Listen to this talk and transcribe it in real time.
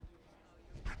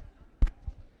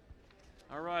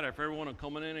All right, if everyone will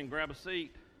come in and grab a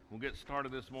seat, we'll get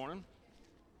started this morning.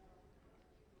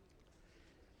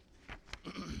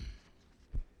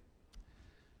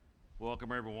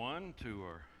 Welcome everyone to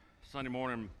our Sunday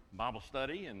morning Bible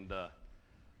study, and got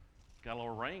a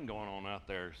little rain going on out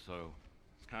there, so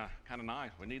it's kind of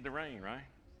nice. We need the rain, right?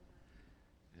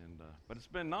 And but it's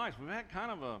been nice. We've had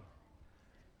kind of a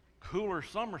cooler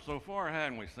summer so far,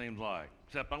 hadn't we? Seems like.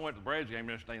 Except I went to the Braves game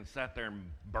yesterday and sat there and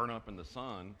burned up in the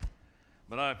sun.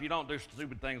 But if you don't do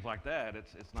stupid things like that,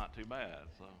 it's not too bad.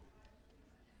 So,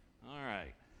 all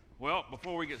right. Well,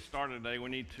 before we get started today, we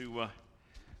need to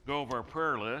go over our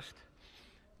prayer list.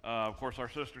 Of course, our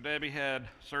sister Debbie had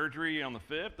surgery on the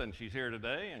 5th, and she's here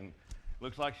today, and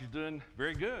looks like she's doing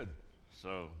very good.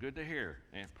 So, good to hear.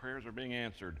 And prayers are being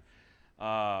answered.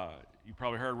 You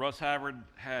probably heard Russ Havard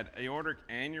had aortic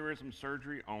aneurysm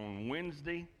surgery on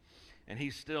Wednesday, and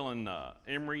he's still in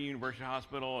Emory University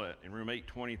Hospital in room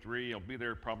 823. He'll be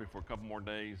there probably for a couple more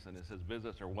days, and it says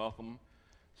visits are welcome.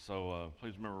 So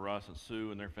please remember Russ and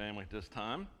Sue and their family at this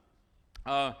time.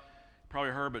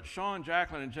 Probably heard, but Sean,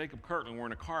 Jacqueline, and Jacob Kirtland were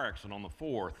in a car accident on the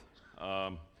 4th.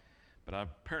 But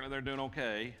apparently they're doing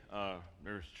okay.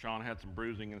 Sean had some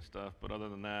bruising and stuff, but other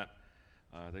than that,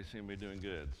 they seem to be doing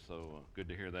good. So good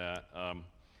to hear that.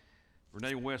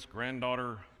 Renee West's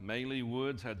granddaughter, Maylee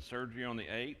Woods, had surgery on the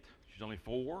 8th. She's only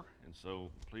 4, and so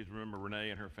please remember Renee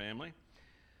and her family.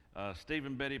 Steve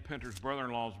and Betty Pinter's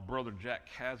brother-in-law's brother, Jack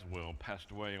Caswell, passed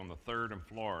away on the 3rd in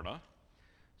Florida.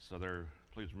 So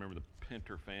please remember the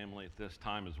Pinter family at this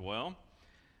time as well.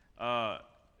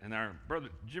 And our brother,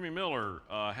 Jimmy Miller,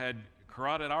 had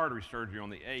carotid artery surgery on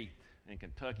the 8th in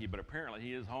Kentucky, but apparently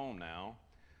he is home now.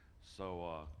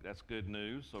 So that's good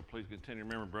news. So please continue to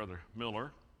remember Brother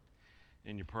Miller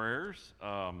in your prayers.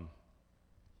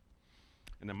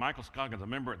 And then Michael Scoggins, a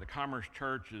member at the Commerce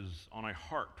Church, is on a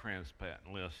heart transplant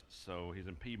list. So he's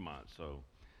in Piedmont. So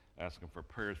asking for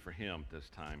prayers for him this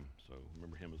time. So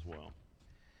remember him as well.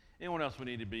 Anyone else we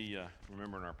need to be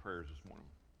remembering our prayers this morning?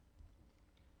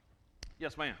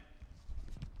 Yes, ma'am.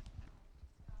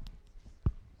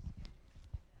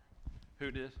 Who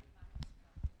it is?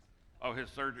 Oh,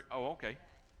 his surgery. Oh, okay.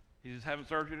 He's having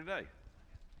surgery today.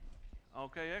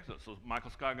 Okay, excellent. So Michael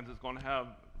Scoggins is going to have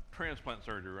transplant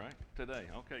surgery, right? Today.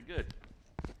 Okay, good.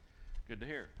 Good to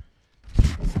hear.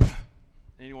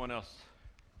 Anyone else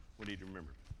we need to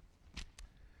remember?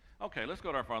 Okay, let's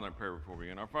go to our Father in prayer before we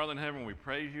begin. Our Father in heaven, we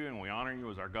praise you and we honor you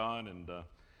as our God, and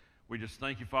we just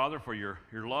thank you, Father, for your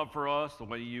love for us, the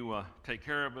way you take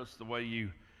care of us, the way you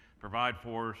provide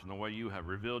for us, and the way you have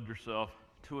revealed yourself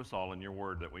to us all in your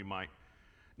word, that we might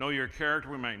know your character,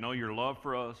 we might know your love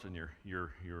for us and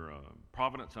your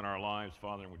providence in our lives,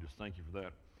 Father, and we just thank you for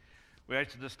that. We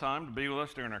ask at this time to be with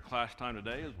us during our class time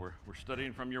today as we're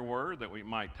studying from your word, that we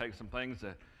might take some things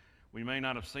that we may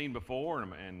not have seen before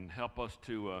and help us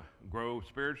to grow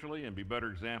spiritually and be better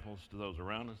examples to those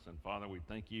around us. And Father, we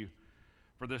thank you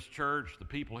for this church, the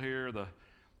people here, the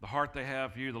heart they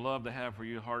have for you, the love they have for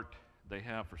you, the heart they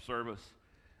have for service,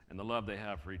 and the love they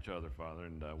have for each other, Father.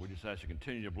 And we just ask you to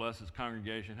continue to bless this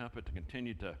congregation, help it to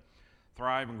continue to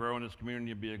thrive and grow in this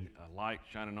community, and be a light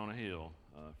shining on a hill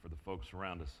for the folks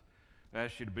around us. I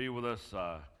ask you to be with us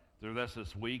through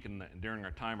this week and during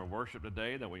our time of worship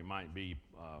today, that we might be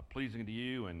pleasing to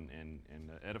you and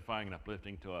edifying and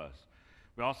uplifting to us.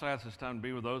 We also ask this time to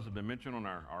be with those who have been mentioned on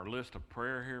our list of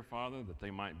prayer here, Father, that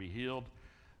they might be healed,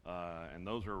 and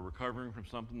those who are recovering from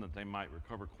something, that they might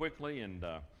recover quickly. And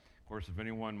of course, if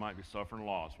anyone might be suffering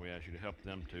loss, we ask you to help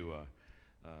them to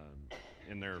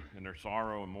in their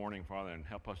sorrow and mourning, Father, and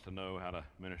help us to know how to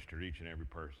minister to each and every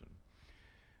person.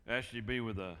 I ask you to be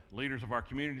with the leaders of our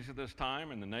communities at this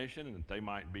time and the nation, and that they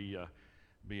might be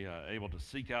able to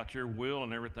seek out your will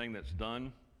and everything that's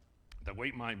done, that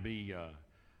we might be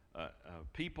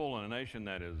people and a nation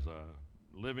that is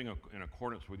living in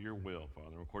accordance with your will,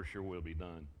 Father. Of course, your will be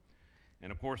done.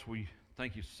 And of course, we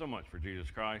thank you so much for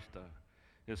Jesus Christ,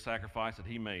 his sacrifice that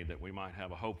he made, that we might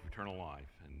have a hope of eternal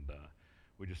life. And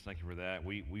we just thank you for that.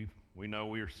 We know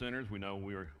we are sinners. We know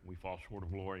we fall short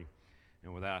of glory.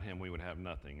 And without him, we would have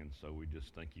nothing. And so we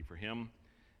just thank you for him.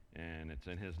 And it's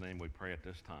in his name we pray at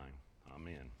this time.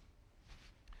 Amen.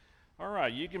 All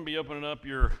right, you can be opening up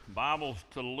your Bibles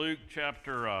to Luke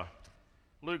chapter,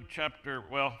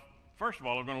 well, first of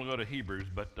all, we're going to go to Hebrews.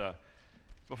 But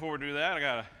before we do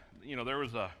that,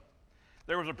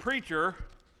 there was a preacher,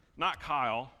 not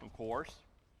Kyle, of course,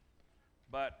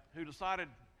 but who decided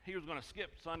he was going to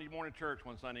skip Sunday morning church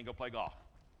one Sunday and go play golf.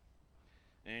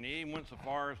 And he even went so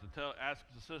far as to ask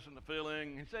his assistant to fill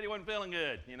in. He said he wasn't feeling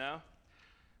good,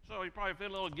 So he probably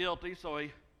felt a little guilty, so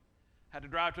he had to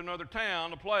drive to another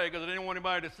town to play because they didn't want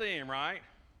anybody to see him, right?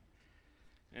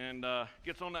 And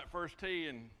gets on that first tee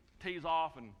and tees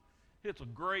off and hits a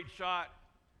great shot.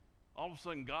 All of a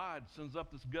sudden, God sends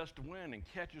up this gust of wind and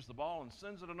catches the ball and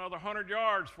sends it another 100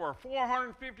 yards for a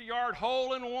 450-yard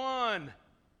hole-in-one.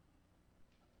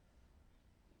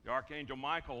 The archangel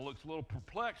Michael looks a little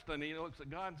perplexed, and he looks at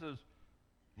God and says,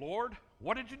 Lord,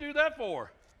 what did you do that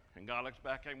for? And God looks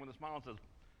back at him with a smile and says,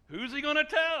 who's he going to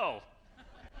tell?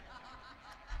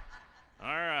 All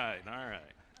right.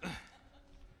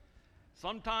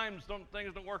 Sometimes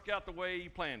things don't work out the way you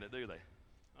planned it, do they?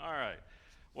 All right.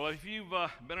 Well, if you've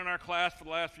been in our class for the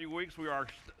last few weeks, we are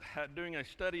doing a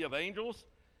study of angels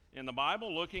in the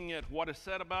Bible, looking at what is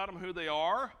said about them, who they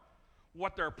are,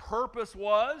 what their purpose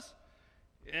was.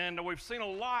 And we've seen a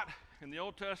lot in the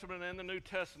Old Testament and the New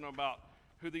Testament about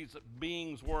who these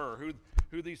beings were,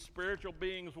 who these spiritual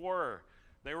beings were.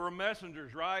 They were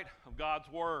messengers, right, of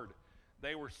God's Word.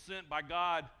 They were sent by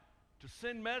God to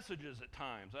send messages at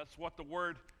times. That's what the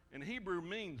word in Hebrew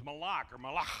means, malach or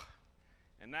malach.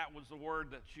 And that was the word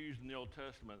that's used in the Old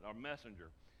Testament, a messenger.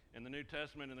 In the New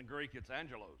Testament, in the Greek, it's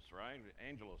angelos, right?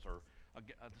 Angelos, or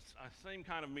a same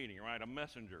kind of meaning, right? A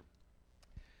messenger.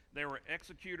 They were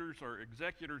executors or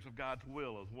executors of God's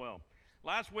will as well.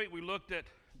 Last week, we looked at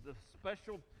the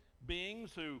special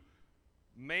beings who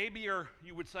maybe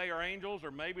you would say are angels,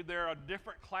 or maybe they're a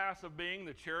different class of being,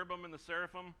 the cherubim and the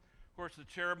seraphim. Of course, the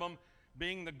cherubim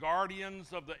being the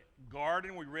guardians of the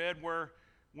garden. We read where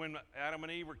when Adam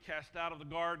and Eve were cast out of the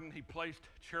garden, he placed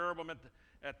cherubim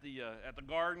at the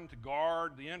garden to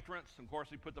guard the entrance. And of course,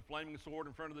 he put the flaming sword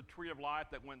in front of the tree of life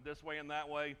that went this way and that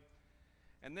way.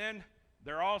 And then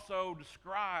they're also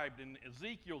described in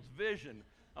Ezekiel's vision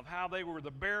of how they were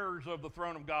the bearers of the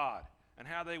throne of God and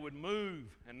how they would move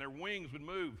and their wings would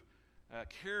move,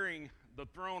 carrying the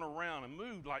throne around and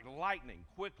moved like lightning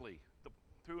quickly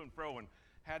to and fro and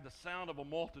had the sound of a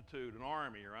multitude, an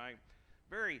army, right?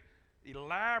 Very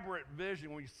elaborate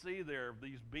vision we see there of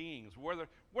these beings. Whether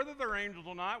they're angels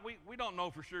or not, we don't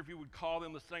know for sure if you would call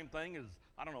them the same thing as,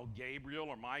 I don't know, Gabriel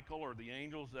or Michael or the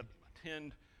angels that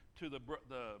attend to the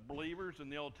believers in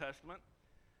the Old Testament.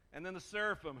 And then the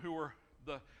seraphim, who were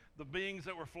the beings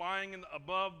that were flying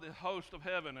above the host of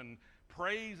heaven and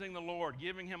praising the Lord,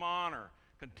 giving him honor,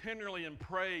 continually in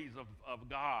praise of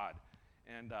God.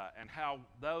 And how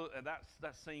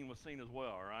that scene was seen as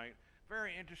well, right?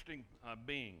 Very interesting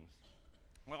beings.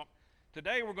 Well,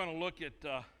 today we're going to look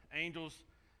at angels,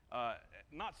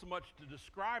 not so much to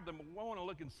describe them, but we want to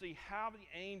look and see how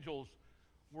the angels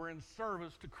were in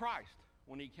service to Christ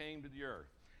when he came to the earth.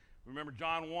 Remember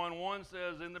John 1:1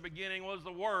 says, in the beginning was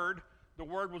the Word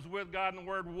was with God, and the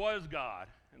Word was God.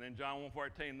 And then John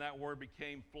 1:14, that Word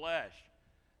became flesh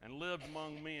and lived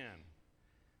among men.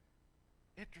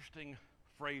 Interesting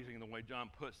phrasing the way John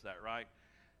puts that, right?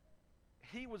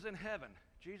 He was in heaven.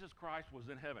 Jesus Christ was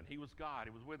in heaven. He was God.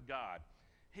 He was with God.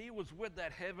 He was with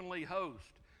that heavenly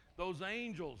host, those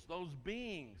angels, those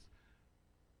beings.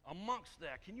 Amongst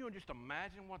that, can you just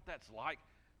imagine what that's like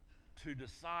to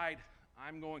decide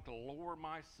I'm going to lower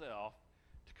myself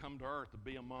to come to earth to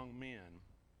be among men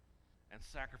and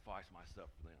sacrifice myself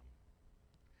for them?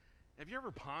 Have you ever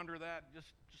pondered that?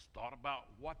 Just thought about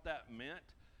what that meant?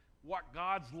 What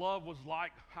God's love was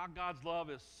like, how God's love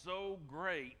is so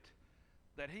great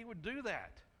that he would do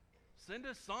that. Send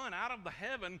his son out of the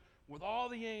heaven with all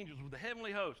the angels, with the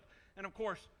heavenly host. And of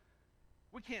course,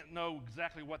 we can't know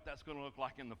exactly what that's going to look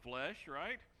like in the flesh,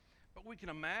 right? But we can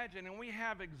imagine, and we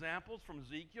have examples from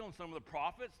Ezekiel and some of the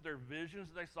prophets, their visions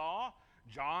they saw.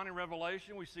 John in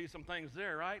Revelation, we see some things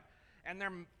there, right? And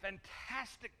they're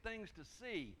fantastic things to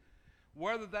see.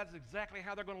 Whether that's exactly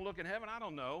how they're going to look in heaven, I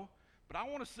don't know. But I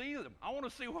want to see them. I want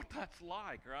to see what that's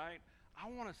like, right? I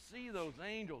want to see those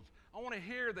angels. I want to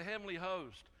hear the heavenly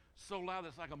host so loud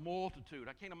it's like a multitude.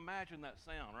 I can't imagine that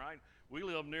sound, right? We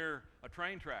live near a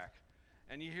train track,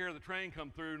 and you hear the train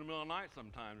come through in the middle of the night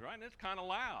sometimes, right? And it's kind of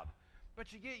loud.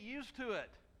 But you get used to it.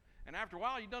 And after a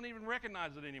while, you don't even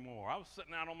recognize it anymore. I was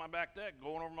sitting out on my back deck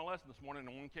going over my lesson this morning,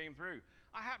 and one came through.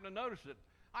 I happened to notice it.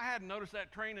 I hadn't noticed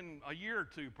that train in a year or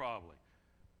two probably.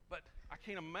 But I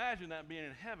can't imagine that being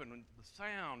in heaven, and the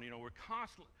sound, we're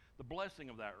constantly, the blessing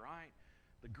of that, right?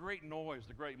 The great noise,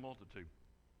 the great multitude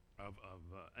of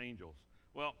angels.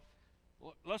 Well,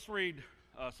 let's read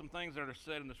some things that are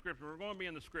said in the Scripture. We're going to be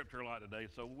in the Scripture a lot today,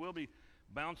 so we'll be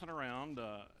bouncing around.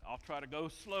 I'll try to go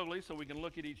slowly so we can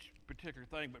look at each particular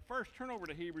thing. But first, turn over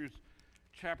to Hebrews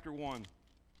chapter 1,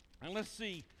 and let's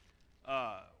see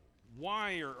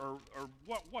why or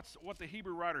what the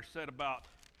Hebrew writer said about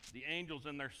the angels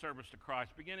in their service to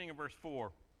Christ. Beginning in verse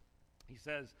 4, he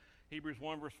says, Hebrews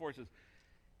 1 verse 4 says,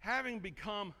 having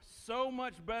become so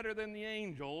much better than the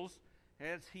angels,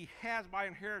 as he has by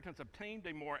inheritance obtained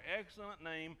a more excellent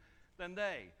name than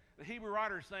they. The Hebrew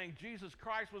writer is saying Jesus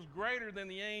Christ was greater than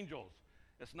the angels.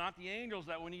 It's not the angels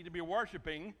that we need to be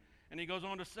worshiping. And he goes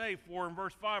on to say, for in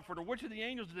verse 5, for to which of the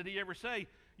angels did he ever say,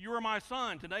 you are my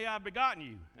son, today I have begotten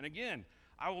you? And again,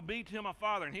 I will be to him a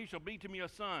father, and he shall be to me a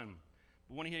son.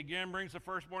 But when he again brings the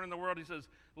firstborn in the world, he says,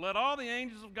 let all the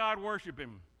angels of God worship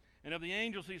him. And of the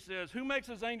angels, he says, who makes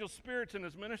his angels spirits and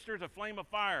his ministers a flame of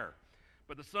fire?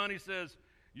 But the Son, he says,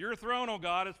 your throne, O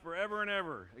God, is forever and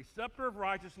ever. A scepter of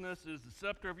righteousness is the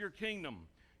scepter of your kingdom.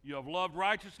 You have loved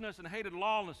righteousness and hated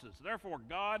lawlessness. Therefore,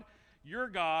 God, your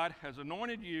God, has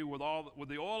anointed you with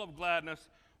the oil of gladness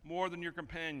more than your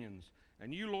companions.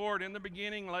 And you, Lord, in the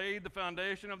beginning laid the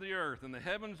foundation of the earth, and the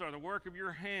heavens are the work of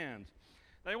your hands.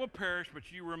 They will perish,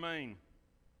 but you remain.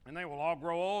 And they will all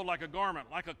grow old like a garment,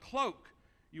 like a cloak.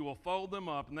 You will fold them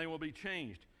up, and they will be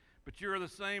changed. But you are the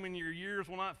same, and your years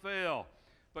will not fail.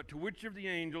 But to which of the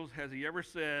angels has he ever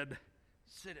said,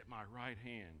 sit at my right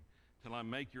hand till I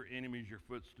make your enemies your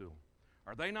footstool?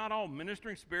 Are they not all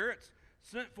ministering spirits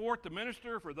sent forth to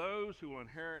minister for those who will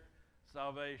inherit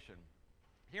salvation?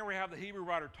 Here we have the Hebrew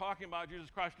writer talking about Jesus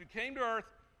Christ, who came to earth,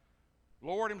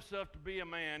 lowered himself to be a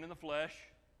man in the flesh,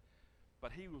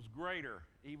 but he was greater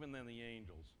even than the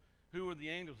angels. Who are the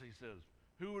angels, he says?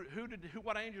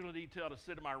 What angel did he tell to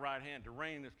sit at my right hand, to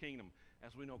reign in this kingdom,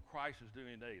 as we know Christ is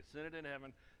doing today? Seated in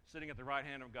heaven, sitting at the right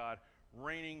hand of God,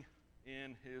 reigning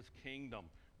in his kingdom,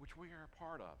 which we are a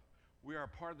part of. We are a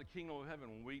part of the kingdom of heaven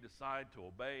when we decide to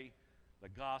obey the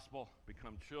gospel,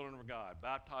 become children of God,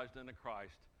 baptized into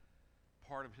Christ,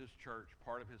 part of his church,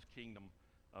 part of his kingdom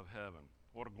of heaven.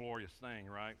 What a glorious thing,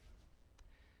 right?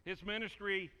 His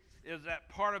ministry is that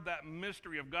part of that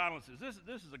mystery of godliness.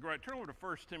 This is a great, turn over to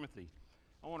 1 Timothy.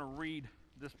 I want to read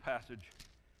this passage.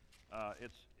 I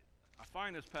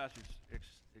find this passage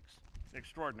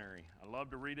extraordinary. I love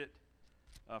to read it.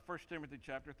 1 Timothy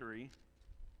chapter 3.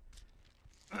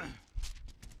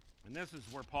 And this is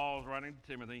where Paul is writing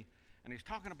to Timothy, and he's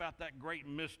talking about that great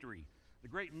mystery, the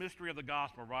great mystery of the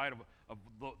gospel, right? Of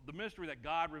the mystery that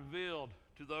God revealed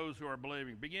to those who are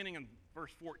believing. Beginning in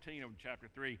verse 14 of chapter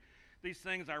 3. These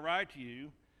things I write to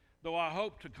you, though I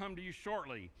hope to come to you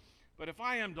shortly. But if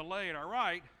I am delayed, I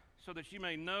write so that you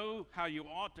may know how you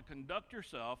ought to conduct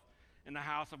yourself in the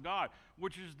house of God,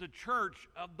 which is the church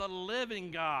of the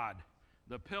living God,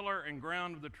 the pillar and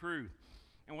ground of the truth.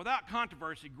 And without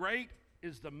controversy, great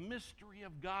is the mystery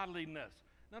of godliness.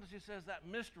 Notice he says that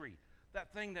mystery,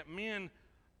 that thing that men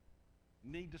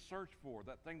need to search for,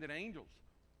 that thing that angels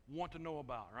want to know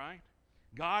about, right?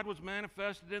 God was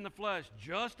manifested in the flesh,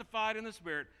 justified in the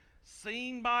spirit,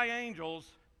 seen by angels,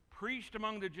 preached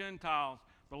among the Gentiles,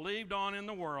 believed on in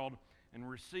the world, and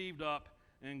received up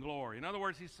in glory. In other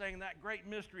words, he's saying that great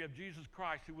mystery of Jesus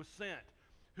Christ, who was sent,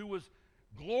 who was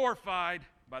glorified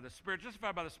by the Spirit,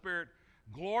 justified by the Spirit,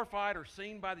 glorified or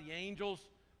seen by the angels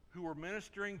who were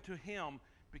ministering to him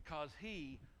because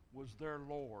he was their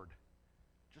Lord,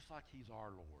 just like he's our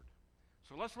Lord.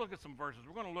 So let's look at some verses.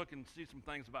 We're going to look and see some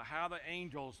things about how the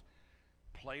angels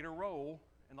played a role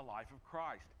in the life of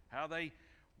Christ, how they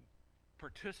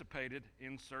participated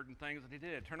in certain things that he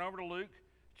did. Turn over to Luke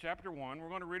chapter 1. We're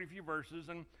going to read a few verses,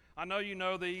 and I know you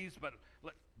know these, but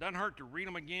it doesn't hurt to read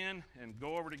them again and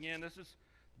go over it again. This is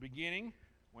the beginning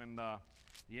when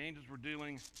the angels were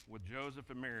dealing with Joseph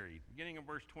and Mary. Beginning in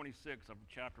verse 26 of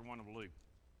chapter 1 of Luke.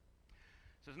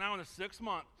 It says, now in the 6th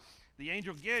month, the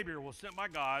angel Gabriel was sent by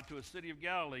God to a city of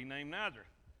Galilee named Nazareth,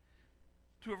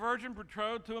 to a virgin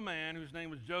betrothed to a man whose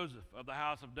name was Joseph, of the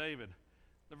house of David.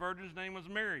 The virgin's name was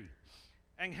Mary.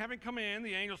 And having come in,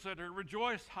 the angel said to her,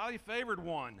 rejoice, highly favored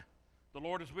one, the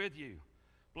Lord is with you.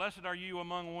 Blessed are you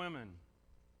among women.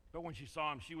 But when she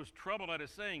saw him, she was troubled at his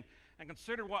saying, and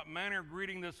considered what manner of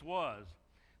greeting this was.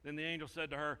 Then the angel said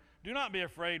to her, do not be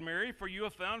afraid, Mary, for you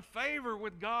have found favor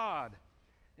with God.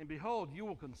 And behold, you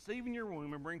will conceive in your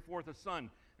womb and bring forth a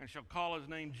son, and shall call his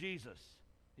name Jesus.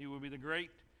 He will be great,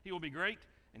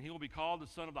 and he will be called the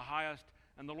Son of the Highest.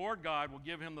 And the Lord God will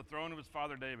give him the throne of his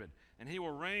father David, and he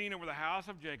will reign over the house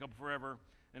of Jacob forever,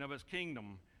 and of his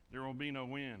kingdom there will be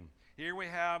no end. Here we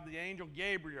have the angel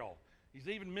Gabriel. He's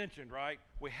even mentioned, right?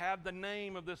 We have the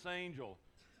name of this angel,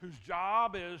 whose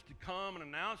job is to come and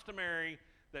announce to Mary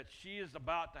that she is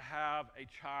about to have a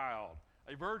child,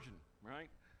 a virgin, right?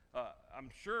 I'm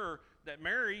sure that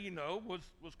Mary,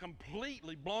 was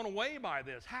completely blown away by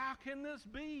this. How can this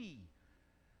be?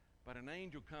 But an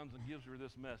angel comes and gives her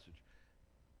this message.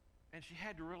 And she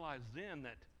had to realize then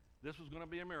that this was going to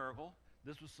be a miracle.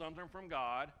 This was something from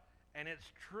God, and it's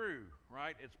true,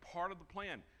 right? It's part of the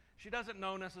plan. She doesn't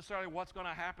know necessarily what's going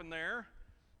to happen there,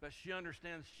 but she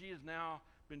understands she has now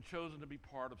been chosen to be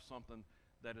part of something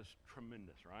that is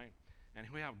tremendous, right? And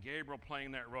we have Gabriel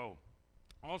playing that role.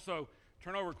 Also,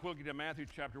 turn over quickly to Matthew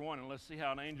chapter 1, and let's see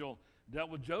how an angel dealt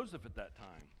with Joseph at that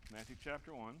time. Matthew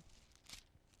chapter 1.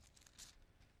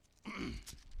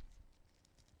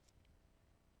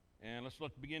 And let's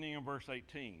look beginning in verse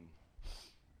 18.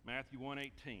 Matthew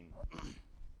 1:18.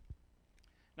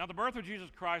 Now the birth of Jesus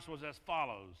Christ was as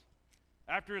follows.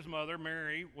 After his mother,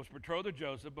 Mary, was betrothed to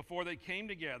Joseph, before they came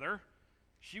together,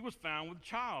 she was found with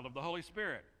child of the Holy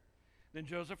Spirit. Then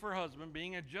Joseph, her husband,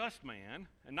 being a just man,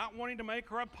 and not wanting to make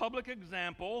her a public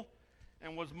example,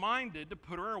 and was minded to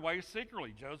put her away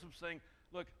secretly. Joseph saying,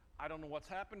 look, I don't know what's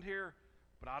happened here,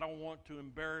 but I don't want to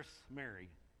embarrass Mary.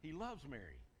 He loves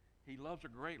Mary. He loves her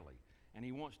greatly, and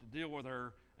he wants to deal with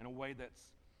her in a way that's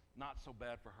not so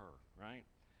bad for her, right?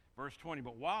 Verse 20,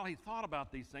 but while he thought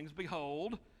about these things,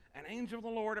 behold, an angel of the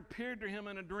Lord appeared to him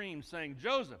in a dream, saying,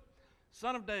 Joseph,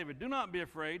 son of David, do not be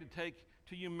afraid to take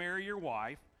to you Mary your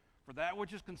wife, for that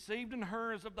which is conceived in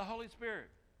her is of the Holy Spirit.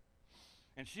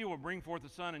 And she will bring forth a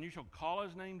son, and you shall call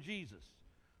his name Jesus,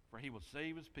 for he will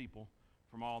save his people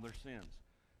from all their sins.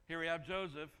 Here we have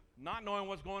Joseph, not knowing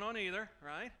what's going on either,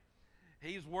 right?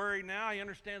 He's worried now. He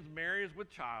understands Mary is with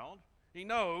child. He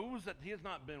knows that he has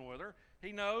not been with her.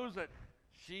 He knows that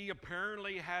she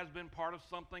apparently has been part of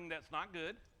something that's not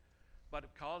good, but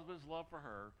because of his love for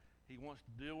her, he wants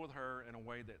to deal with her in a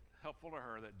way that's helpful to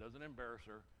her, that doesn't embarrass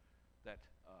her, that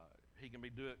he can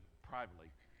do it privately.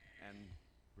 And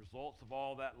results of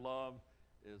all that love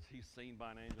is he's seen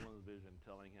by an angel in his vision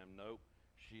telling him, nope,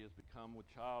 she has become with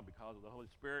child because of the Holy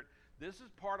Spirit. This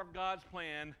is part of God's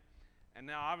plan. And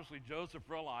now obviously Joseph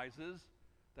realizes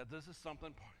that this is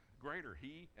something greater.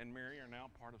 He and Mary are now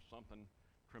part of something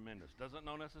tremendous. Doesn't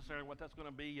know necessarily what that's going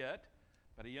to be yet,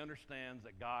 but he understands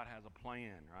that God has a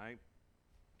plan, right?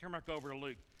 Turn back over to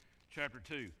Luke chapter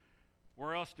 2.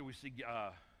 Where else do we see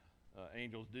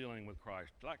angels dealing with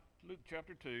Christ? Like Luke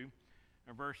chapter 2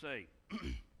 and verse 8.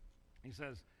 He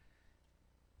says,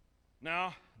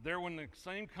 now there were in the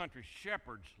same country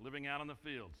shepherds living out in the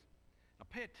fields. Now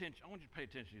pay attention. I want you to pay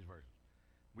attention to these verses.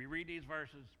 We read these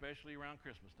verses, especially around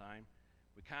Christmas time.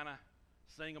 We kind of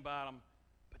sing about them,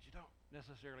 but you don't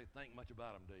necessarily think much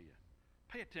about them, do you?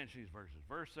 Pay attention to these verses.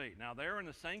 Verse 8, now there in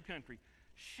the same country,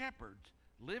 shepherds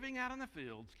living out in the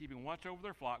fields, keeping watch over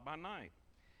their flock by night.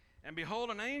 And behold,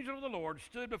 an angel of the Lord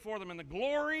stood before them, and the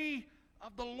glory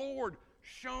of the Lord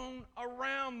shone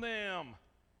around them.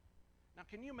 Now,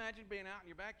 can you imagine being out in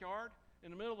your backyard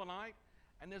in the middle of the night,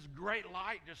 and this great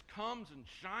light just comes and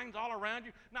shines all around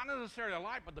you? Not necessarily a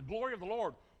light, but the glory of the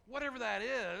Lord. Whatever that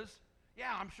is,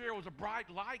 yeah, I'm sure it was a bright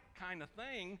light kind of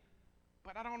thing,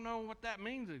 but I don't know what that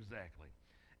means exactly.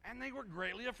 And they were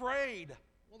greatly afraid.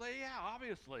 Well, yeah,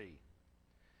 obviously.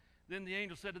 Then the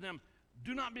angel said to them,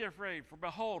 do not be afraid, for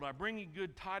behold, I bring you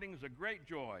good tidings of great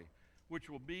joy, which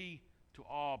will be to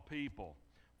all people.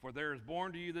 For there is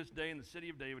born to you this day in the city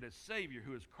of David a Savior,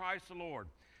 who is Christ the Lord.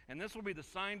 And this will be the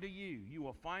sign to you. You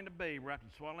will find a babe wrapped in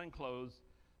swaddling clothes,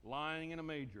 lying in a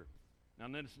manger. Now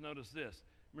notice this.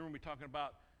 Remember we were talking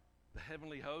about the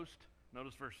heavenly host?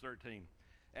 Notice verse 13.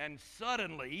 And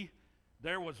suddenly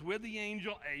there was with the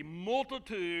angel a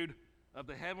multitude of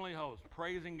the heavenly host,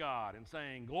 praising God and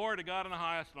saying, glory to God in the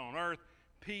highest, and on earth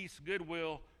peace,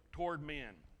 goodwill toward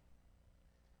men.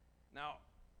 Now,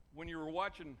 when you were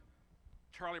watching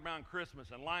Charlie Brown Christmas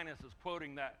and Linus is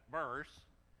quoting that verse,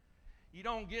 you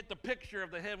don't get the picture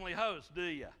of the heavenly host, do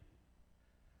you?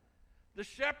 The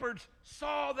shepherds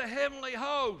saw the heavenly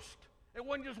host. It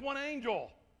wasn't just one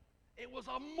angel. It was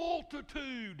a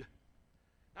multitude.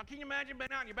 Now, can you imagine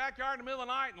being out in your backyard in the middle of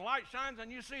the night and the light shines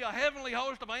and you see a heavenly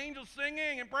host of angels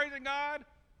singing and praising God?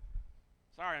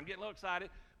 Sorry, I'm getting a little excited,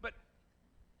 but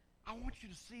I want you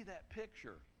to see that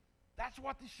picture. That's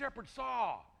what the shepherds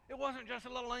saw. It wasn't just a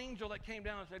little angel that came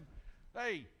down and said,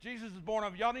 hey, Jesus is born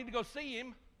of you. Y'all need to go see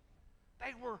him.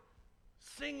 They were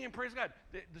singing and praising God.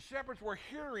 The shepherds were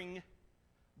hearing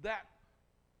that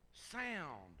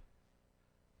sound.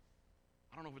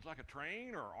 I don't know if it's like a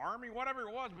train or army, whatever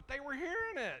it was, but they were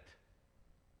hearing it.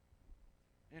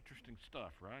 Interesting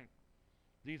stuff, right?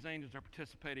 These angels are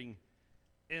participating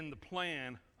in the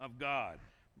plan of God.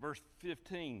 Verse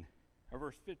 15.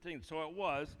 So it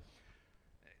was,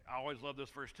 I always love this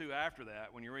verse 2 after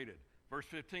that when you read it. Verse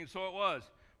 15, so it was,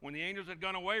 when the angels had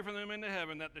gone away from them into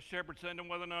heaven, that the shepherds said to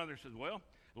one another, says, well,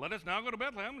 let us now go to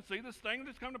Bethlehem and see this thing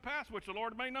that's come to pass, which the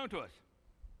Lord made known to us.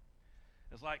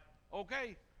 It's like,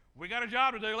 okay, we got a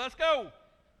job to do, let's go.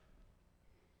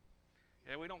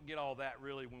 Yeah, we don't get all that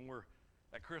really when we're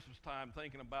at Christmas time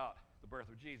thinking about the birth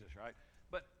of Jesus, right?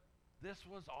 But This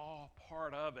was all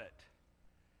part of it.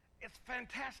 It's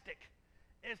fantastic.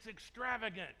 It's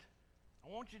extravagant.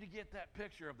 I want you to get that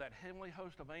picture of that heavenly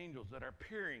host of angels that are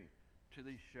appearing to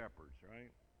these shepherds,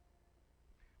 right?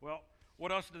 Well,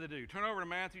 what else did they do? Turn over to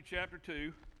Matthew chapter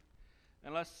 2,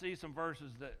 and let's see some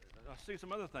see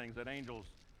some other things that angels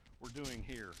were doing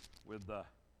here with the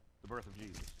birth of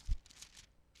Jesus.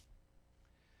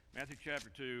 Matthew chapter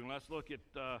 2, and let's look at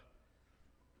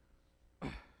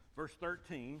verse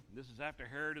 13. This is after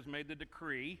Herod has made the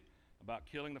decree about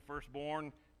killing the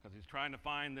firstborn because he's trying to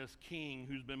find this king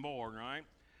who's been born, right?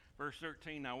 Verse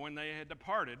 13, now when they had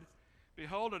departed,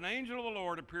 behold, an angel of the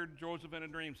Lord appeared to Joseph in a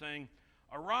dream, saying,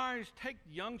 arise, take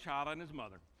the young child and his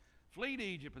mother, flee to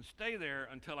Egypt and stay there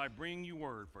until I bring you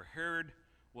word, for Herod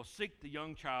will seek the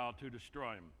young child to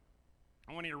destroy him.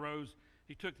 And when he arose,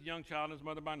 he took the young child and his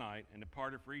mother by night and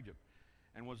departed for Egypt,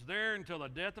 and was there until the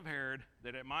death of Herod,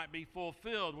 that it might be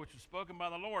fulfilled, which was spoken by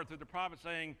the Lord through the prophet,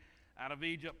 saying, out of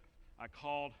Egypt I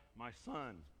called my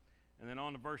son. And then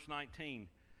on to verse 19.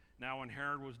 Now when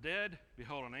Herod was dead,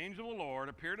 behold, an angel of the Lord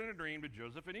appeared in a dream to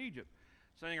Joseph in Egypt,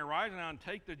 saying, arise now and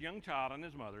take the young child and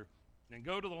his mother, and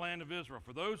go to the land of Israel,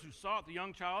 for those who sought the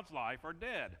young child's life are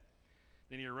dead.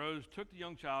 Then he arose, took the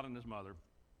young child and his mother,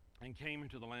 and came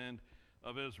into the land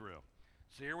of Israel.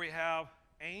 So here we have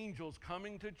angels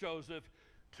coming to Joseph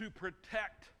to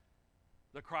protect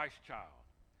the Christ child,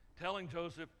 telling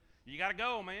Joseph, you got to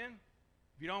go, man.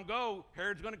 If you don't go,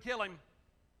 Herod's going to kill him.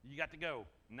 You got to go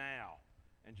now.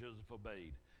 And Joseph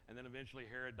obeyed. And then eventually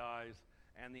Herod dies,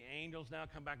 and the angels now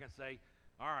come back and say,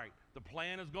 all right, the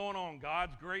plan is going on.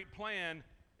 God's great plan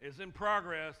is in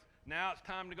progress. Now it's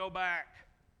time to go back.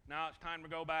 Now it's time to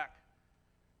go back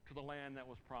to the land that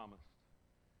was promised.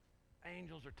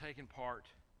 Angels are taking part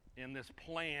in this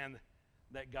plan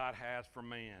that God has for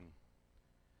man.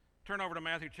 Turn over to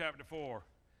Matthew chapter 4.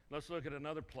 Let's look at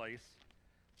another place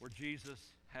where Jesus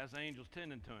has angels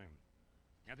tending to him.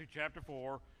 Matthew chapter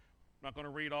 4. I'm not going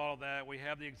to read all of that. We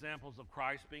have the examples of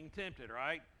Christ being tempted,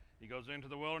 right? He goes into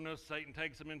the wilderness. Satan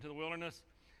takes him into the wilderness,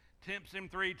 tempts him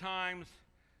 3 times.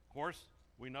 Of course,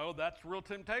 we know that's real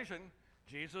temptation.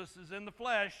 Jesus is in the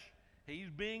flesh. He's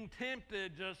being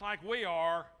tempted just like we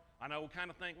are. I know we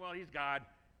kind of think, well, he's God.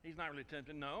 He's not really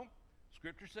tempted. No.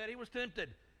 Scripture said he was tempted.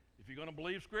 If you're going to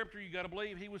believe Scripture, you got to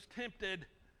believe he was tempted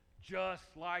just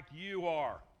like you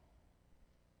are.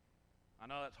 I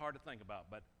know that's hard to think about,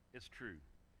 but it's true.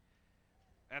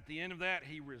 At the end of that,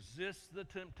 he resists the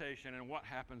temptation, and what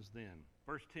happens then?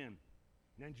 Verse 10,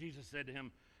 then Jesus said to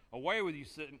him, away with you,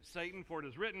 Satan, for it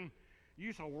is written,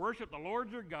 you shall worship the Lord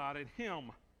your God, and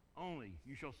him only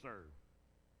you shall serve.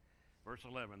 Verse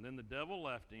 11, then the devil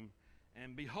left him,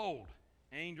 and behold,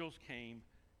 angels came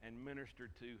and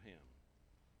ministered to him.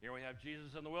 Here we have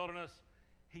Jesus in the wilderness.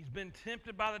 He's been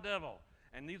tempted by the devil,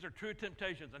 and these are true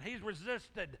temptations, and he's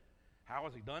resisted. How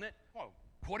has he done it? Well,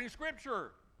 quoting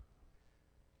Scripture,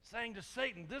 saying to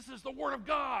Satan, this is the word of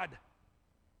God.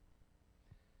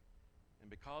 And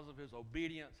because of his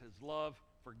obedience, his love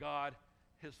for God,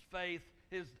 his faith,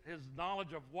 his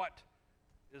knowledge of what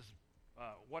is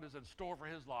in store for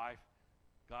his life,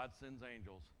 God sends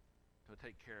angels to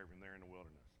take care of him there in the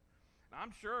wilderness. Now,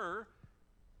 I'm sure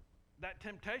that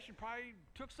temptation probably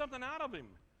took something out of him.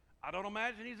 I don't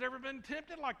imagine he's ever been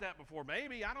tempted like that before.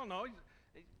 Maybe, I don't know.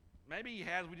 Maybe he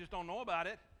has, we just don't know about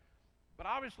it. But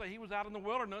obviously he was out in the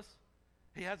wilderness.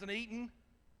 He hasn't eaten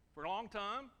for a long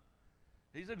time.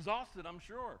 He's exhausted, I'm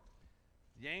sure.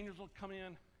 The angels will come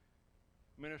in,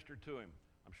 minister to him.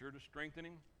 I'm sure to strengthen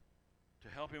him, to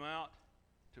help him out,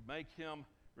 to make him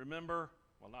remember,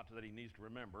 well, not that he needs to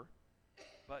remember,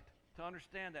 but to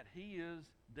understand that he is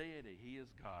deity. He is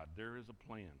God. There is a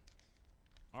plan.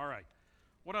 All right.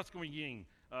 What else can we gain?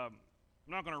 I'm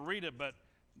not going to read it, but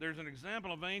there's an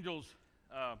example of angels.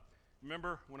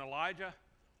 Remember when Elijah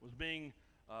was being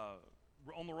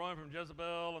on the run from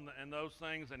Jezebel and those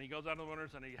things, and he goes out in the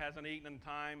wilderness and he hasn't eaten in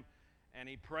time, and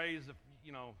he prays,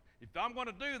 if I'm going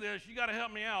to do this, you got to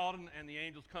help me out, and the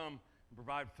angels come and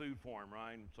provide food for him,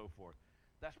 right, and so forth.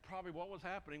 That's probably what was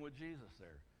happening with Jesus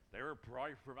there. They were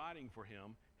probably providing for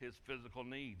him his physical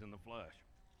needs in the flesh.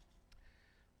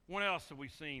 What else have we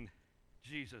seen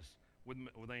Jesus with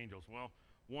angels? Well,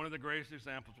 one of the greatest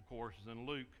examples, of course, is in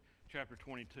Luke chapter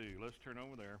 22. Let's turn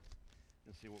over there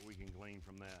and see what we can glean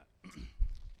from that.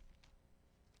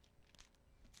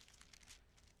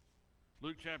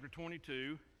 Luke chapter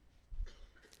 22.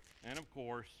 And of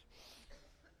course,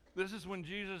 this is when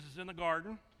Jesus is in the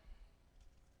garden,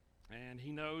 and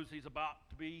he knows he's about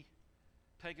to be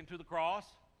taken to the cross.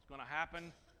 It's going to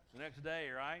happen the next day,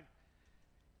 right?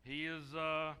 He is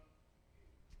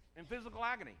in physical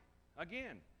agony.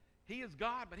 Again, He is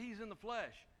God, but he's in the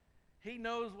flesh. He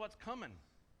knows what's coming,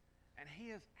 and he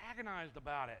is agonized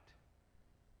about it.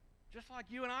 Just like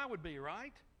you and I would be,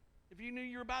 right? If you knew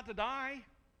you were about to die,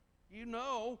 you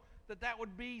know that that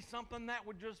would be something that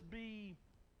would just be,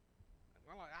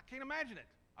 well, I can't imagine it.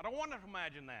 I don't want to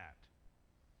imagine that.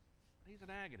 He's in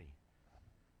agony.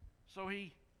 So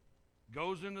he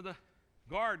goes into the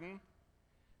garden.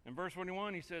 In verse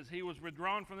 21, he says, he was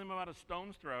withdrawn from them about a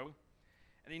stone's throw,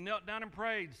 and he knelt down and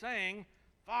prayed, saying,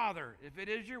 Father, if it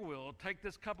is your will, take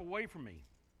this cup away from me.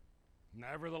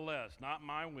 Nevertheless, not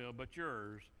my will, but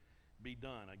yours be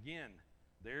done. Again,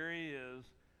 there he is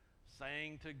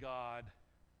saying to God,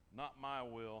 not my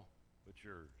will, but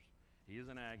yours. He is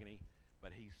in agony,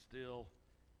 but he's still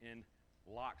in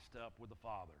lockstep with the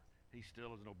Father. He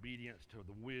still is in obedience to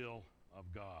the will of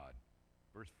God.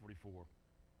 Verse 44.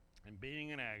 And being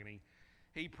in agony,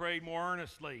 he prayed more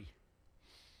earnestly.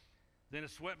 Then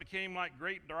his sweat became like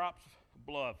great drops of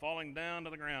blood falling down to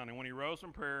the ground. And when he rose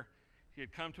from prayer, he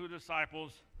had come to his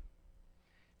disciples,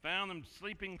 found them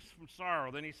sleeping from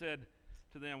sorrow. Then he said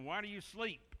to them, why do you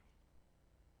sleep?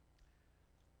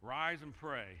 Rise and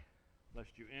pray,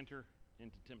 lest you enter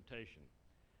into temptation.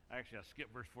 Actually, I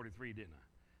skipped verse 43, didn't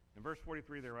I? In verse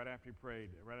 43 there, right after he prayed,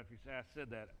 right after he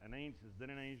said that, then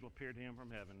an angel appeared to him from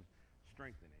heaven,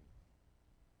 strengthening him.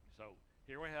 So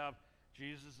here we have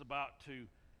Jesus about to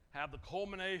have the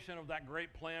culmination of that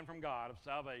great plan from God of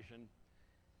salvation,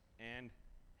 and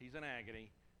he's in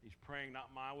agony. He's praying,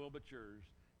 not my will, but yours.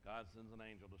 God sends an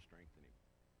angel to strengthen him.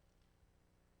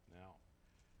 Now,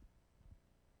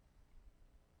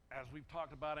 as we've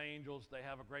talked about angels, they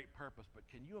have a great purpose, but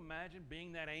can you imagine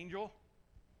being that angel?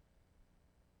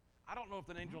 I don't know if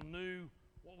that angel knew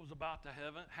what was about to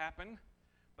happen,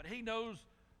 but he knows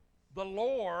the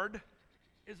Lord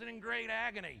is in great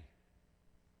agony.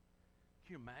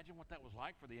 Can you imagine what that was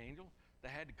like for the angel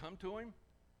that had to come to him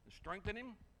and strengthen him?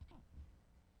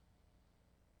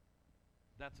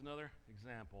 That's another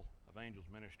example of angels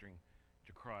ministering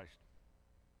to Christ.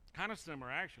 Kind of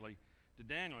similar, actually, to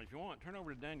Daniel. If you want, turn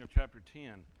over to Daniel chapter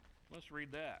 10. Let's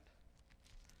read that.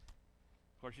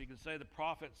 Of course, you can say the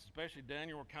prophets, especially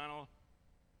Daniel, were kind of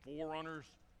forerunners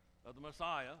of the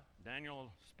Messiah.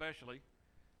 Daniel especially,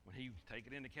 when he was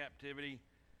taken into captivity,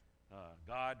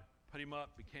 God put him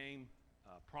up, became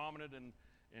prominent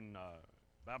in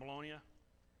Babylonia,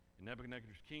 in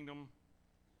Nebuchadnezzar's kingdom.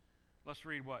 Let's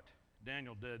read what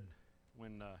Daniel did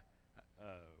when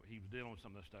he was dealing with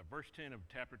some of this stuff. Verse 10 of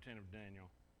chapter 10 of Daniel.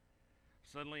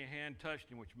 Suddenly a hand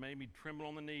touched him, which made me tremble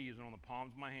on the knees and on the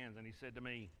palms of my hands. And he said to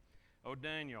me, O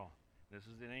Daniel, this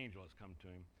is an angel that's come to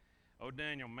him. O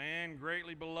Daniel, man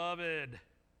greatly beloved,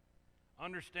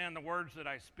 understand the words that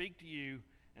I speak to you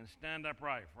and stand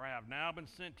upright, for I have now been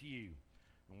sent to you.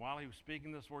 And while he was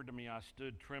speaking this word to me, I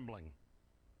stood trembling.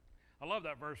 I love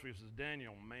that verse where he says,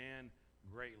 Daniel, man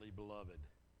greatly beloved.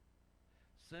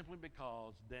 Simply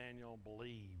because Daniel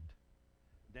believed.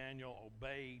 Daniel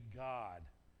obeyed God.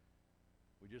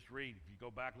 We just read, if you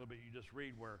go back a little bit, you just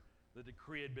read where the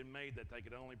decree had been made that they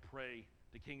could only pray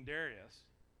to King Darius.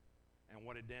 And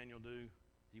what did Daniel do?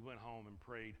 He went home and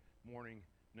prayed morning,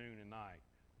 noon, and night,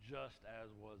 just as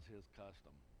was his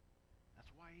custom.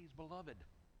 That's why he's beloved.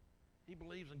 He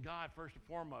believes in God first and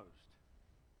foremost.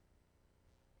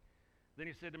 Then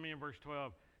he said to me in verse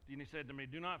 12, and he said to me,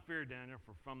 do not fear, Daniel,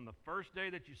 for from the first day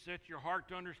that you set your heart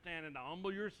to understand and to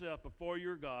humble yourself before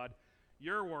your God,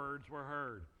 your words were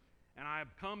heard. And I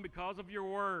have come because of your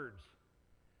words.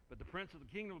 But the prince of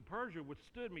the kingdom of Persia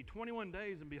withstood me 21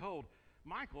 days, and behold,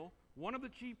 Michael, one of the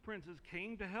chief princes,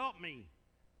 came to help me,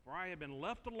 for I had been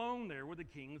left alone there with the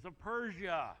kings of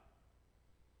Persia.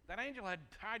 That angel had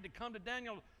tried to come to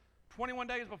Daniel 21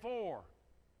 days before.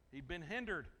 He'd been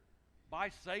hindered by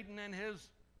Satan and his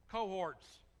cohorts.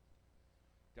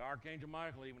 The archangel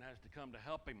Michael even has to come to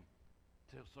help him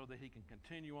so that he can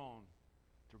continue on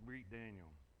to greet Daniel.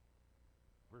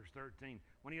 Verse 13,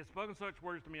 when he had spoken such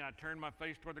words to me, I turned my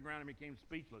face toward the ground and became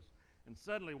speechless. And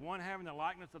suddenly one having the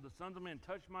likeness of the sons of men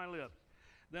touched my lips.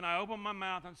 Then I opened my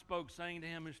mouth and spoke, saying to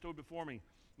him who stood before me,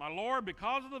 my Lord,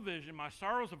 because of the vision, my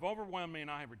sorrows have overwhelmed me,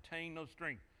 and I have retained no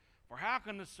strength. For how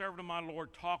can this servant of my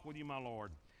Lord talk with you, my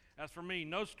Lord? As for me,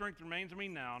 no strength remains in me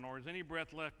now, nor is any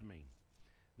breath left in me.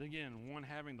 Then again, one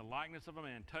having the likeness of a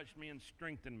man touched me and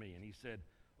strengthened me. And he said,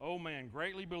 O man,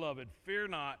 greatly beloved, fear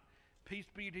not. Peace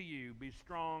be to you. Be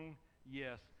strong.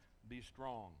 Yes, be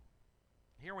strong.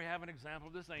 Here we have an example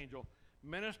of this angel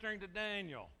ministering to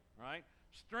Daniel, right?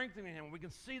 Strengthening him. We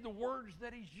can see the words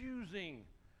that he's using,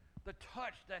 the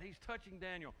touch that he's touching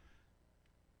Daniel,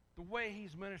 the way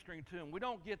he's ministering to him. We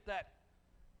don't get that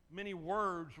many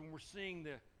words when we're seeing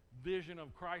the vision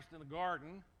of Christ in the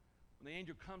garden. when the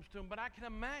angel comes to him, but I can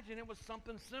imagine it was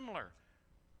something similar.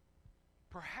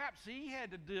 Perhaps he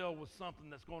had to deal with something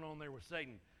that's going on there with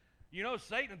Satan. You know,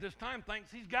 Satan at this time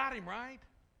thinks he's got him, right?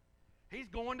 He's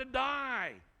going to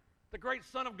die. The great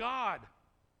Son of God.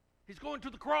 He's going to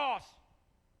the cross.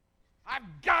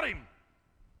 I've got him.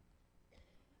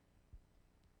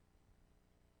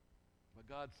 But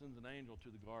God sends an angel to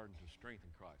the garden to strengthen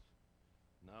Christ.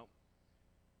 No.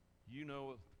 You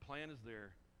know the plan is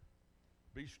there.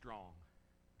 Be strong.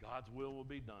 God's will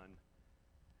be done.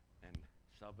 And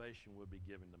salvation will be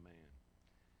given to man.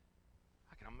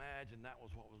 I can imagine that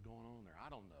was what was going on there. I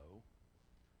don't know.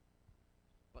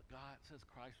 But God says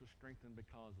Christ was strengthened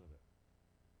because of it.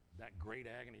 That great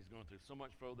agony he's going through, so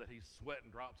much so that he's sweating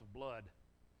drops of blood.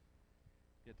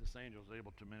 Yet this angel is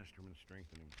able to minister him and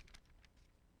strengthen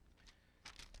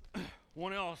him.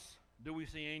 When else do we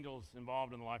see angels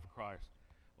involved in the life of Christ?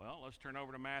 Well, let's turn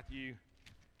over to Matthew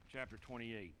chapter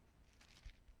 28.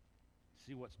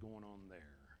 See what's going on there.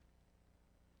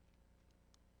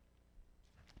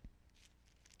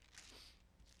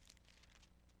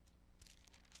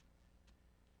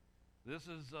 This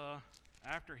is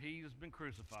after he has been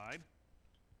crucified.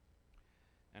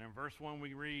 And in verse 1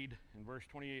 we read, in verse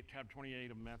 28, chapter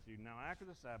 28 of Matthew, now after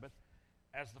the Sabbath,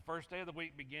 as the first day of the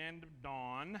week began to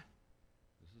dawn,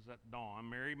 this is at dawn,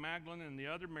 Mary Magdalene and the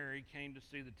other Mary came to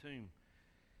see the tomb.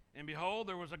 And behold,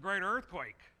 there was a great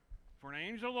earthquake, for an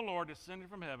angel of the Lord descended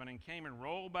from heaven and came and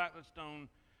rolled back the stone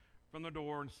from the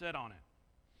door and sat on it.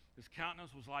 His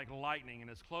countenance was like lightning, and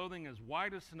his clothing as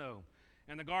white as snow.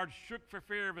 And the guards shook for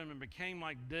fear of him and became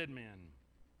like dead men.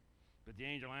 But the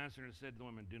angel answered and said to the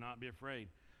women, do not be afraid,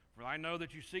 for I know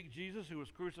that you seek Jesus who was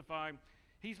crucified.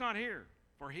 He's not here,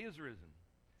 for he is risen.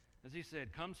 As he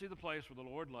said, come see the place where the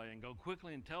Lord lay, and go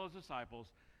quickly and tell his disciples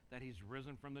that he's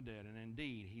risen from the dead. And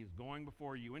indeed, he is going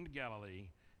before you into Galilee,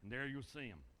 and there you'll see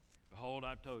him. Behold,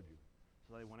 I've told you.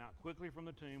 So they went out quickly from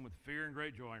the tomb with fear and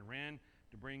great joy and ran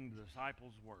to bring the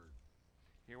disciples word.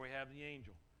 Here we have the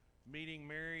angel meeting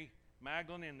Mary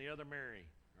Magdalene and the other Mary,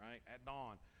 right, at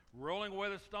dawn, rolling away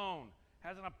the stone,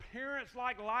 has an appearance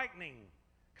like lightning,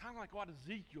 kind of like what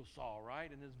Ezekiel saw,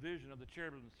 right, in his vision of the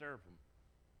cherubim and seraphim.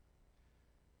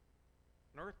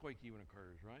 An earthquake even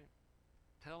occurs, right?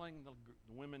 Telling the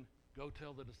women, go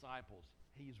tell the disciples,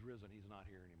 he's risen, he's not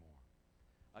here anymore.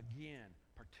 Again,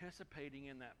 participating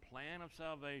in that plan of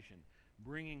salvation,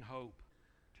 bringing hope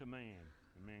to man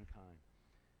and mankind.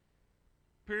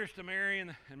 Appears to Mary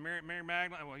and Mary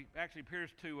Magdalene. Well, he actually appears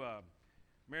to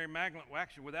Mary Magdalene. Well,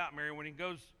 actually, without Mary, when he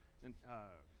goes, and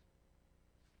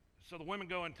so the women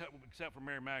go and except for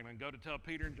Mary Magdalene, go to tell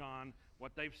Peter and John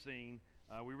what they've seen.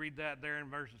 We read that there in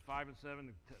verses 5 and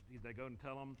 7. They go and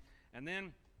tell them, and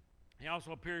then he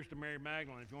also appears to Mary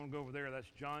Magdalene. If you want to go over there,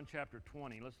 that's John chapter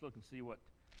 20. Let's look and see what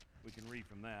we can read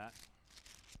from that.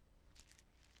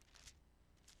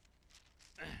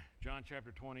 John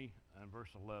chapter 20 and verse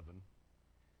 11.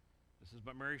 It says,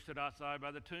 but Mary stood outside by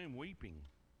the tomb weeping.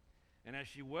 And as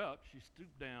she wept, she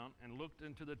stooped down and looked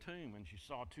into the tomb, and she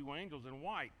saw two angels in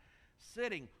white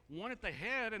sitting, one at the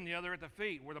head and the other at the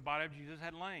feet, where the body of Jesus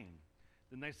had lain.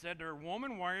 Then they said to her,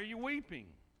 woman, why are you weeping?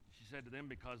 She said to them,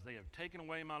 because they have taken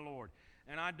away my Lord,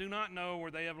 and I do not know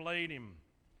where they have laid him.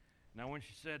 Now when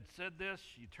she said this,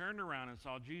 she turned around and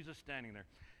saw Jesus standing there,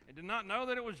 and did not know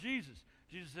that it was Jesus.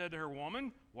 Jesus said to her,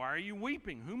 woman, why are you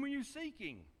weeping? Whom are you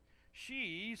seeking?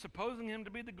 She, supposing him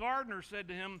to be the gardener, said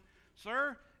to him,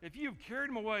 sir, if you've carried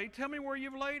him away, tell me where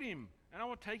you've laid him, and I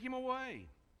will take him away.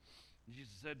 And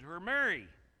Jesus said to her, Mary.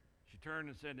 She turned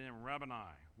and said to him, Rabboni,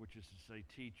 which is to say,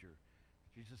 teacher.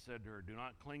 Jesus said to her, do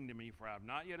not cling to me, for I have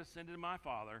not yet ascended to my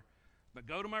Father, but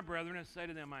go to my brethren and say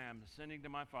to them, I am ascending to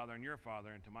my Father and your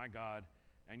Father, and to my God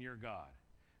and your God.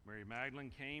 Mary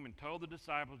Magdalene came and told the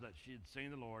disciples that she had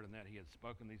seen the Lord and that he had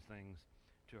spoken these things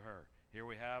to her. Here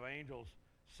we have angels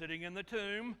sitting in the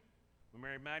tomb. When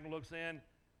Mary Magdalene looks in,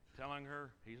 telling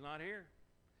her he's not here.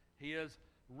 He is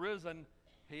risen.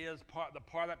 He is the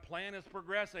part of that plan is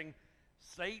progressing.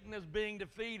 Satan is being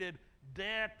defeated.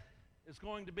 Death is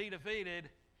going to be defeated.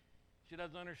 She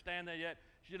doesn't understand that yet.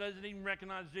 She doesn't even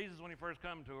recognize Jesus when he first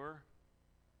comes to her.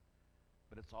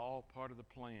 But it's all part of the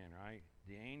plan, right?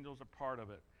 The angels are part of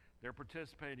it. They're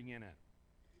participating in it.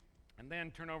 And then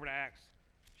turn over to Acts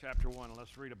chapter 1, and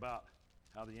let's read about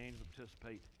how the angels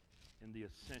participate in the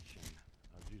ascension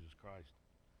of Jesus Christ.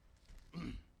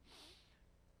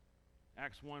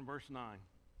 Acts 1, verse 9.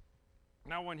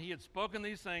 Now when he had spoken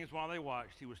these things while they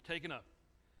watched, he was taken up,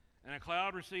 and a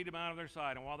cloud received him out of their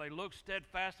sight. And while they looked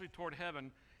steadfastly toward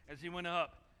heaven as he went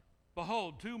up,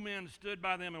 behold, two men stood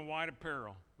by them in white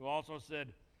apparel, who also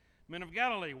said, Men of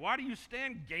Galilee, why do you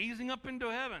stand gazing up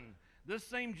into heaven? This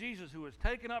same Jesus who was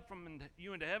taken up from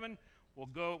you into heaven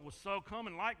will so come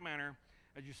in like manner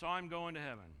as you saw him go into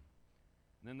heaven.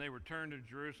 And then they returned to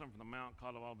Jerusalem from the mount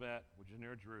called Olivet, which is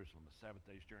near Jerusalem, a Sabbath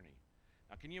day's journey.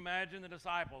 Now, can you imagine the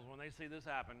disciples when they see this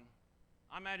happen?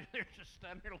 I imagine they're just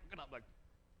standing there looking up like,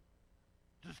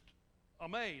 just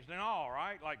amazed and all,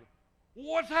 right? Like,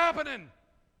 what's happening?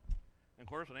 And of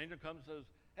course, an angel comes and says,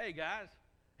 hey, guys,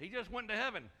 he just went to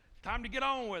heaven. It's time to get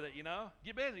on with it,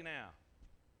 Get busy now.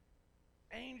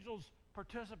 Angels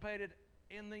participated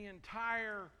in the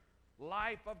entire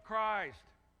life of Christ.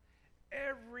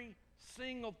 Every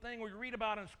single thing we read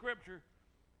about in Scripture,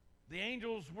 the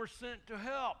angels were sent to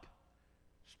help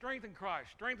strengthen Christ,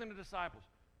 strengthen the disciples,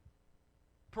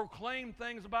 proclaim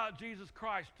things about Jesus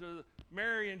Christ to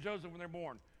Mary and Joseph when they're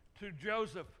born, to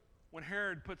Joseph when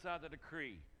Herod puts out the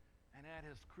decree, and at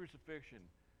his crucifixion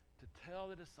to tell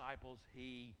the disciples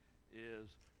he is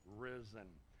risen.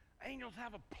 Angels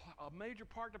have a major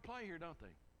part to play here, don't they?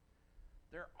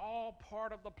 They're all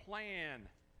part of the plan.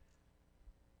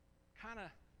 Kind of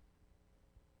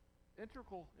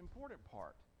integral, important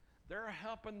part. They're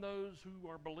helping those who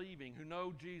are believing, who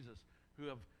know Jesus, who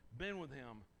have been with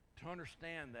him, to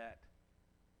understand that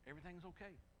everything's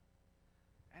okay.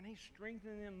 And he's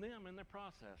strengthening them in the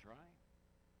process, right?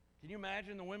 Can you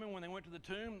imagine the women when they went to the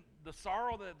tomb, the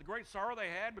great sorrow they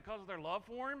had because of their love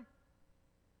for him?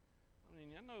 I mean,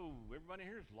 I know everybody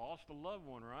here has lost a loved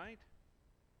one, right?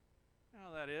 You know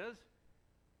how that is.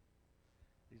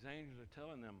 These angels are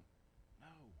telling them, no,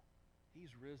 he's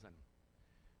risen.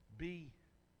 Be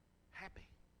happy.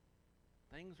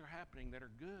 Things are happening that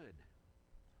are good.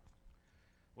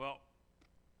 Well,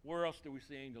 where else do we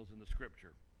see angels in the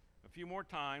Scripture? A few more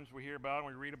times we hear about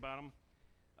them, we read about them.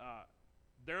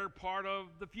 They're part of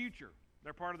the future.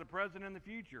 They're part of the present and the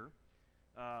future.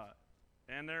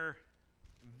 And they're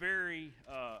very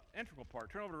integral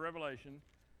part. Turn over to Revelation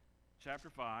chapter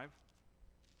 5.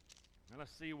 And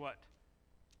let's see what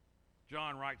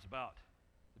John writes about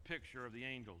the picture of the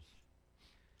angels.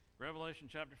 Revelation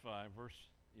chapter 5, verse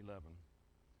 11.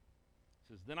 It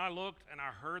says, Then I looked, and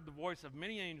I heard the voice of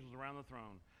many angels around the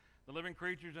throne, the living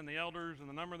creatures and the elders, and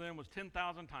the number of them was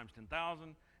 10,000 times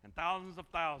 10,000, and thousands of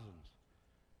thousands,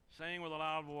 saying with a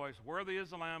loud voice, Worthy is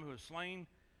the Lamb who is slain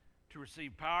to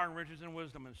receive power and riches and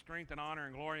wisdom and strength and honor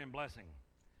and glory and blessing.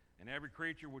 And every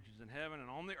creature which is in heaven and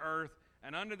on the earth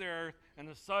and under the earth, and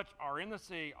the such are in the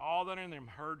sea, all that in them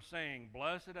heard saying,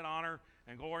 Blessed and honor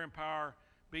and glory and power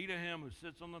be to him who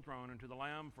sits on the throne and to the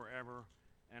Lamb forever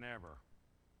and ever.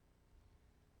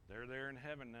 They're there in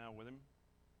heaven now with him,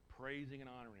 praising and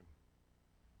honoring him,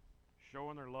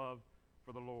 showing their love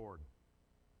for the Lord.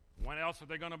 When else are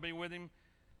they going to be with him?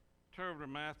 Turn over to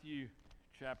Matthew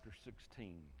chapter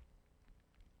 16.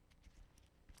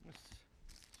 Let's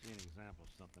see an example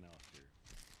of something else here.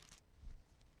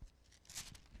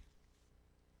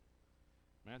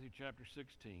 Matthew chapter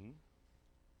 16,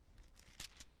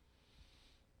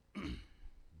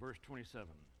 verse 27.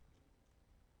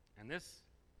 And this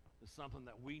is something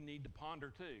that we need to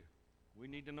ponder too. We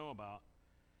need to know about.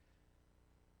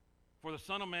 For the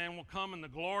Son of Man will come in the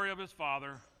glory of his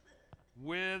Father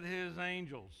with his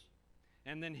angels,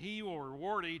 and then he will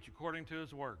reward each according to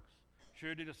his works.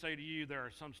 Surely to say to you, there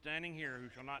are some standing here who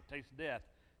shall not taste death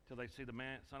till they see the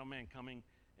Son of Man coming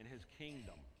in his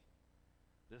kingdom.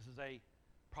 This is a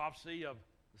prophecy of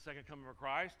the second coming of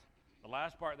Christ. The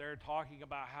last part there talking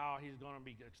about how he's going to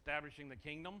be establishing the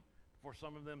kingdom before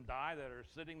some of them die that are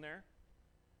sitting there.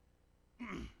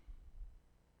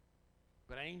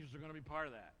 But angels are going to be part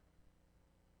of that.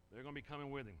 They're going to be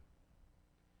coming with him.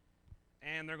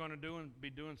 And they're going to be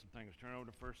doing some things. Turn over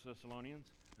to 1 Thessalonians,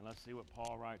 and let's see what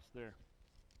Paul writes there.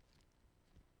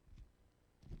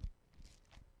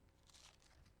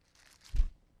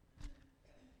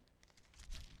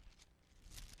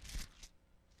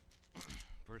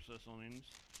 First Thessalonians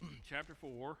chapter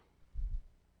 4,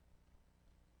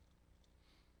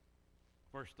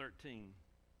 verse 13.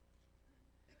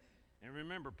 And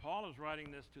remember, Paul is writing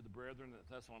this to the brethren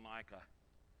at Thessalonica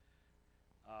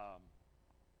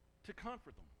to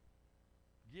comfort them,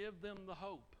 give them the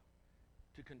hope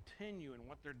to continue in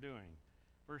what they're doing.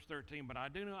 Verse 13, but I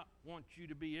do not want you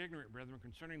to be ignorant, brethren,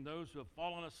 concerning those who have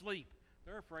fallen asleep.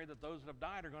 They're afraid that those that have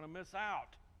died are going to miss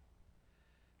out.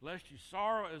 Lest you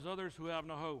sorrow as others who have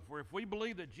no hope. For if we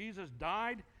believe that Jesus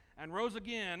died and rose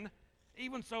again,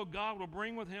 even so God will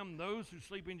bring with him those who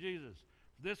sleep in Jesus.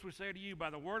 For this we say to you by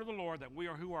the word of the Lord, that we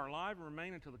who are alive and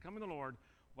remain until the coming of the Lord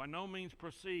by no means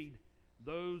precede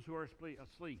those who are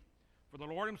asleep. For the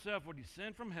Lord himself will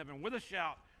descend from heaven with a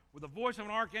shout, with the voice of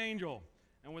an archangel,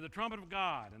 and with the trumpet of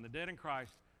God, and the dead in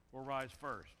Christ will rise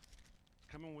first.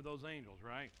 It's coming with those angels,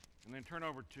 right? And then turn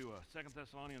over to 2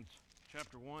 Thessalonians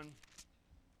chapter 1,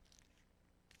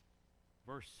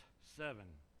 verse 7.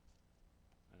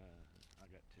 I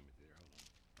got Timothy there.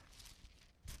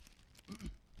 Hold on.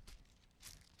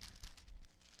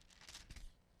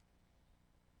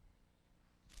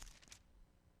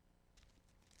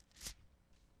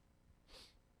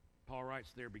 Paul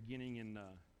writes there, beginning in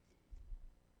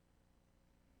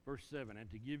verse 7,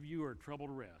 and to give you a troubled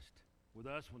rest with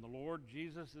us when the Lord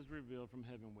Jesus is revealed from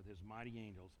heaven with his mighty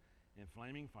angels in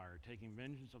flaming fire, taking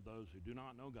vengeance of those who do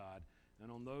not know God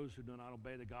and on those who do not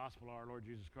obey the gospel of our Lord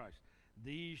Jesus Christ.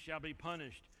 These shall be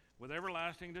punished with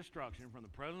everlasting destruction from the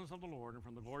presence of the Lord and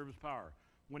from the glory of his power,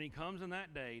 when he comes in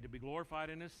that day to be glorified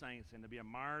in his saints and to be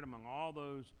admired among all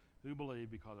those who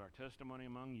believe, because our testimony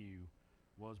among you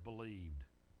was believed.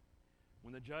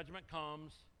 When the judgment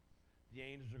comes, the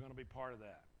angels are going to be part of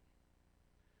that.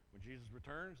 When Jesus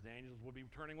returns, the angels will be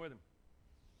returning with him.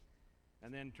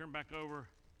 And then turn back over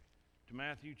to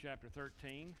Matthew chapter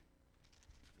 13.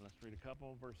 Let's read a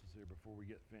couple of verses here before we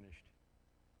get finished.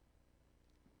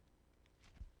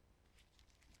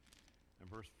 And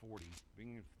verse 40,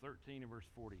 beginning of 13 and verse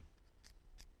 40.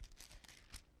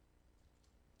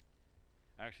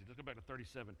 Actually, let's go back to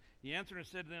 37. He answered and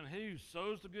said to them, "Who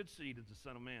sows the good seed is the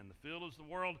Son of Man. The field is the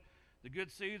world. The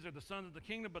good seeds are the sons of the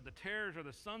kingdom, but the tares are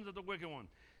the sons of the wicked one.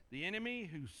 The enemy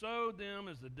who sowed them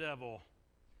is the devil.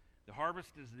 The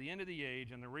harvest is the end of the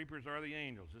age, and the reapers are the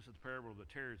angels." This is the parable of the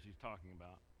tares he's talking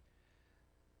about.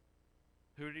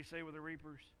 Who did he say were the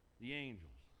reapers? The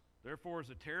angels. Therefore, as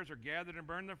the tares are gathered and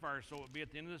burned in the fire, so it will be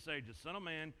at the end of this age. The Son of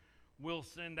Man will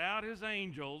send out his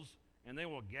angels, and they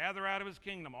will gather out of his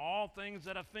kingdom all things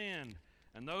that offend,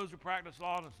 and those who practice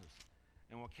lawlessness,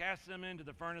 and will cast them into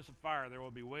the furnace of fire. There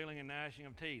will be wailing and gnashing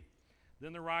of teeth.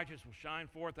 Then the righteous will shine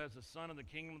forth as the son of the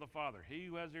kingdom of the Father. He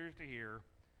who has ears to hear,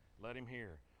 let him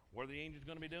hear. What are the angels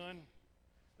going to be doing?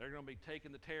 They're going to be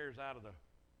taking the tares out of the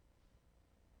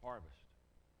harvest.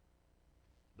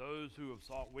 Those who have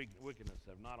sought wickedness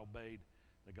have not obeyed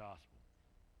the gospel.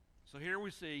 So here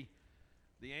we see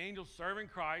the angels serving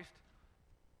Christ,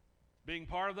 being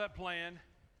part of that plan,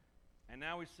 and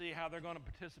now we see how they're going to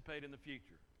participate in the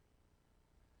future.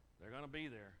 They're going to be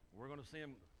there. We're going to see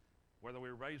them, whether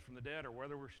we're raised from the dead or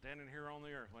whether we're standing here on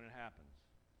the earth when it happens.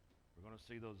 We're going to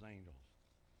see those angels.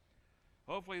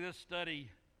 Hopefully this study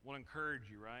will encourage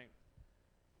you, right?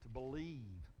 To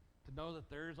believe, to know that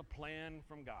there is a plan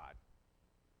from God.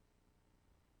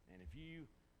 And if you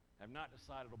have not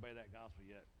decided to obey that gospel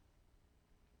yet,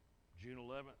 June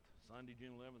 11th, Sunday,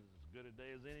 June 11th, is as good a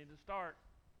day as any to start.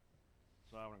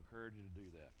 So I would encourage you to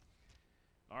do that.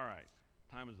 All right,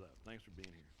 time is up. Thanks for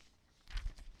being here.